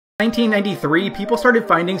1993, people started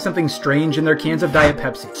finding something strange in their cans of Diet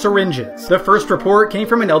Pepsi. Syringes. The first report came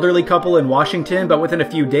from an elderly couple in Washington, but within a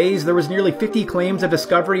few days, there was nearly 50 claims of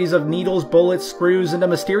discoveries of needles, bullets, screws, and a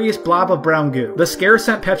mysterious blob of brown goo. The scare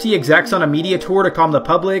sent Pepsi execs on a media tour to calm the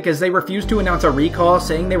public as they refused to announce a recall,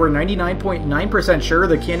 saying they were 99.9% sure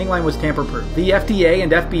the canning line was tamper-proof. The FDA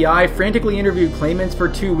and FBI frantically interviewed claimants for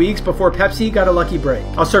 2 weeks before Pepsi got a lucky break.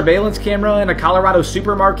 A surveillance camera in a Colorado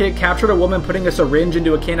supermarket captured a woman putting a syringe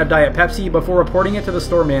into a can of Diet Pepsi before reporting it to the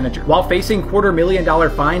store manager. While facing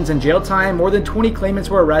 $250,000 fines and jail time, more than 20 claimants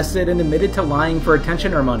were arrested and admitted to lying for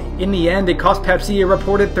attention or money. In the end, it cost Pepsi a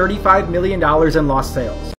reported $35 million in lost sales.